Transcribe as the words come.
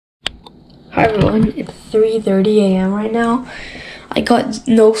Hi everyone, it's 3:30 a.m. right now. I got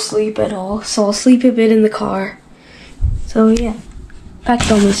no sleep at all, so I'll sleep a bit in the car. So yeah,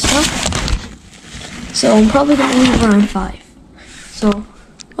 packed all my stuff. So I'm probably gonna leave around 5. So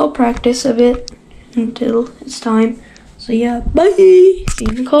I'll practice a bit until it's time. So yeah, bye! See you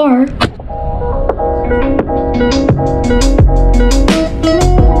in the car.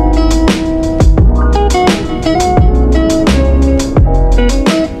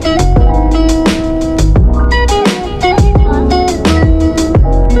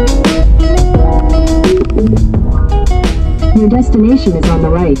 Your destination is on the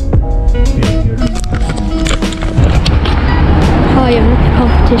right. Hi, I'm at the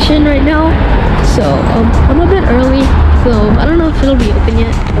competition right now, so I'm a bit early, so I don't know if it'll be open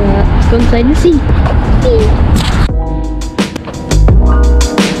yet. Let's go inside and see.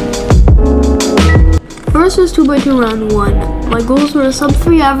 First was 2x2 round 1. My goals were a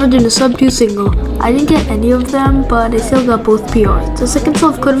sub-3 average and a sub-2 single. I didn't get any of them, but I still got both PRs. The second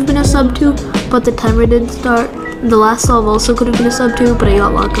solve could have been a sub-2, but the timer didn't start. The last solve also could have been a sub-2, but I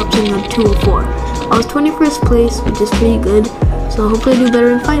got lockups and got 204. I was 21st place, which is pretty good, so hopefully I do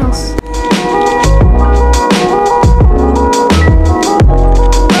better in finals.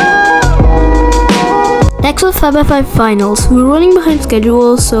 Next was 5x5 finals. We were running behind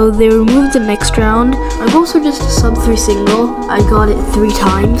schedule, so they removed the next round. My goals were just a sub-3 single. I got it 3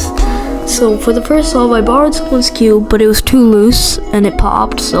 times. So for the first solve, I borrowed someone's cube, but it was too loose and it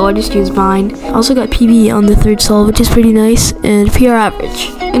popped, so I just used mine. I also got PB on the third solve, which is pretty nice, and PR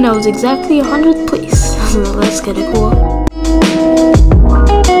average. And I was exactly 100th place, so that's kinda cool.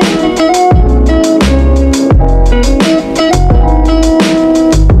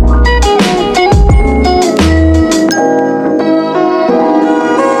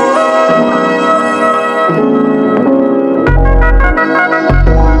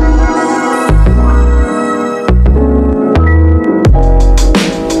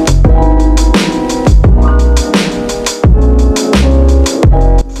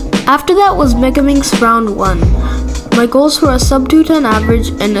 After that was Megaminx round 1. My goals were a sub-210 average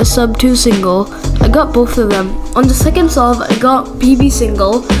and a sub-2 single. I got both of them. On the second solve, I got PB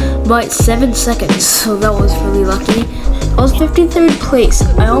single by 7 seconds, so that was really lucky. I was 53rd place.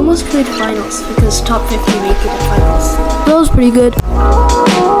 I almost cleared finals because top 50 make it to finals. That was pretty good.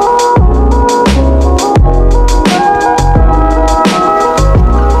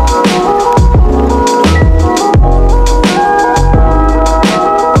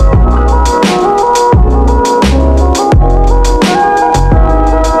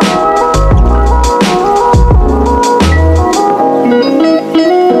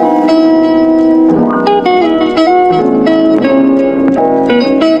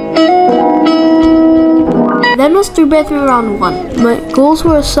 Then was 3x3 round 1. My goals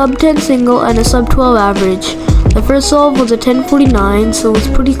were a sub-10 single and a sub-12 average. The first solve was a 1049, so it was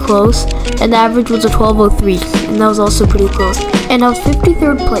pretty close, and the average was a 1203, and that was also pretty close. And I was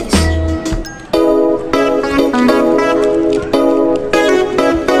 53rd place.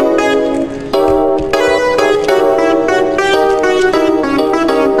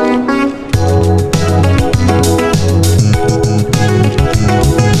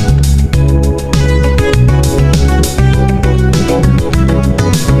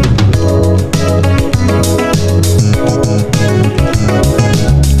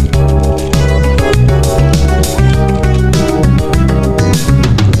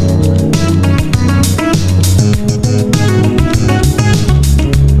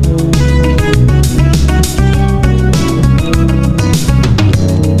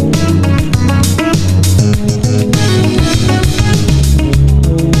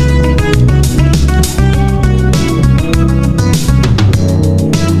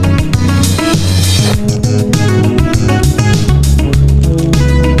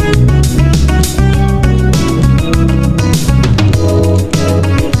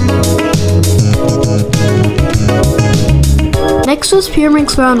 Next was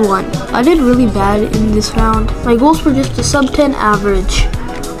PRETZEL round 1. I did really bad in this round. My goals were just a sub-10 average.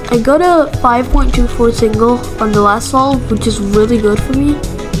 I got a 5.24 single on the last solve, which is really good for me.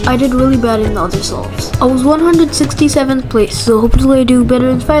 I did really bad in the other solves. I was 167th place, so hopefully I do better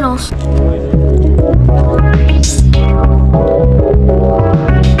in finals.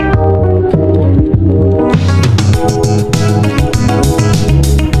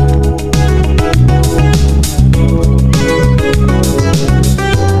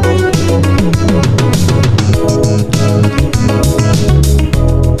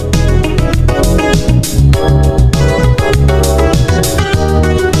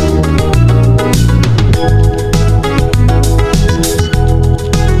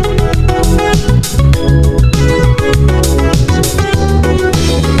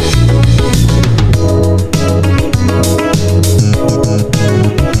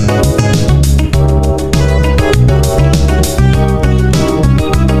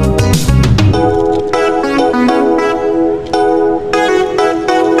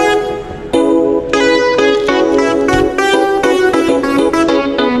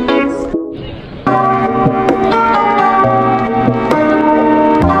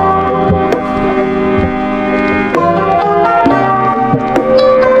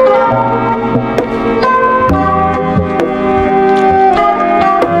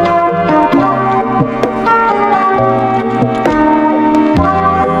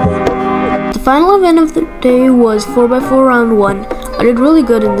 final event of the day was 4x4 round 1. I did really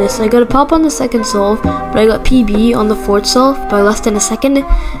good in this. I got a pop on the second solve, but I got PB on the fourth solve by less than a second, and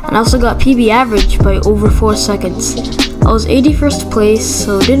I also got PB average by over 4 seconds. I was 81st place,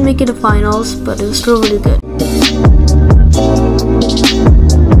 so didn't make it to finals, but it was still really good.